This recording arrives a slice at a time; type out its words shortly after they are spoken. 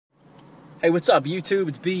Hey, what's up, YouTube?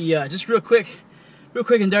 It's B. Just real quick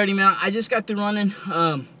and dirty, man. I just got through running. It's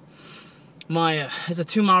a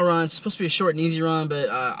 2-mile run. It's supposed to be a short and easy run, but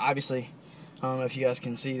obviously, I don't know if you guys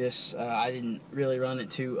can see this. I didn't really run it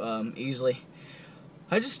too easily.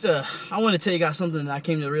 I want to tell you guys something that I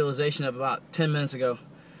came to the realization of about 10 minutes ago.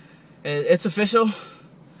 It's official.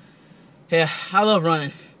 Yeah, I love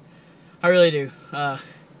running. I really do.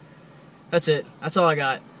 That's it. That's all I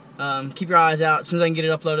got. Keep your eyes out. As soon as I can get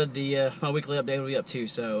it uploaded, my weekly update will be up too.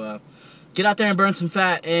 So get out there and burn some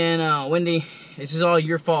fat. And Wendy, this is all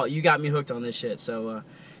your fault. You got me hooked on this shit. So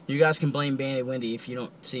you guys can blame Bandit Wendy if you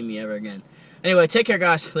don't see me ever again. Anyway, take care,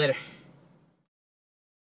 guys. Later.